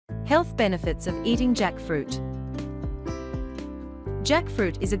Health benefits of eating jackfruit.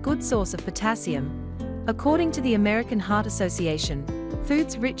 Jackfruit is a good source of potassium. According to the American Heart Association,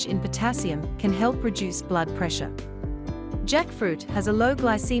 foods rich in potassium can help reduce blood pressure. Jackfruit has a low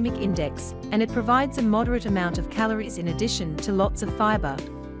glycemic index, and it provides a moderate amount of calories in addition to lots of fiber,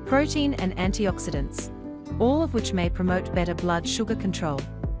 protein and antioxidants, all of which may promote better blood sugar control.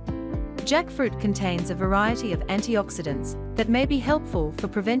 Jackfruit contains a variety of antioxidants that may be helpful for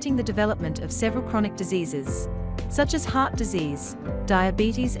preventing the development of several chronic diseases, such as heart disease,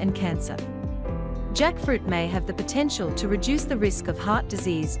 diabetes and cancer. Jackfruit may have the potential to reduce the risk of heart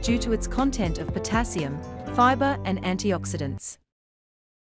disease due to its content of potassium, fiber and antioxidants.